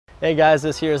Hey guys,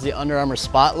 this here is the Under Armour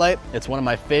Spotlight. It's one of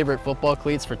my favorite football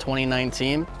cleats for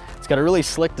 2019. It's got a really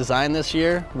slick design this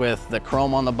year with the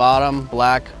chrome on the bottom,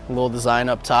 black little design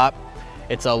up top.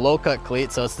 It's a low cut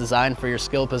cleat, so it's designed for your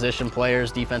skill position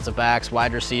players, defensive backs,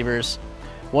 wide receivers.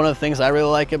 One of the things I really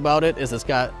like about it is it's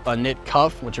got a knit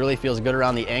cuff, which really feels good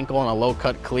around the ankle on a low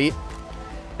cut cleat.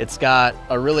 It's got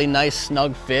a really nice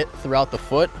snug fit throughout the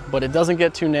foot, but it doesn't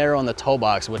get too narrow on the toe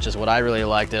box, which is what I really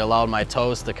liked. It allowed my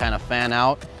toes to kind of fan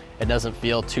out. It doesn't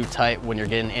feel too tight when you're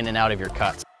getting in and out of your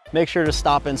cuts. Make sure to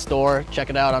stop in store, check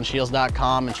it out on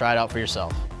SCHEELS.com and try it out for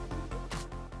yourself.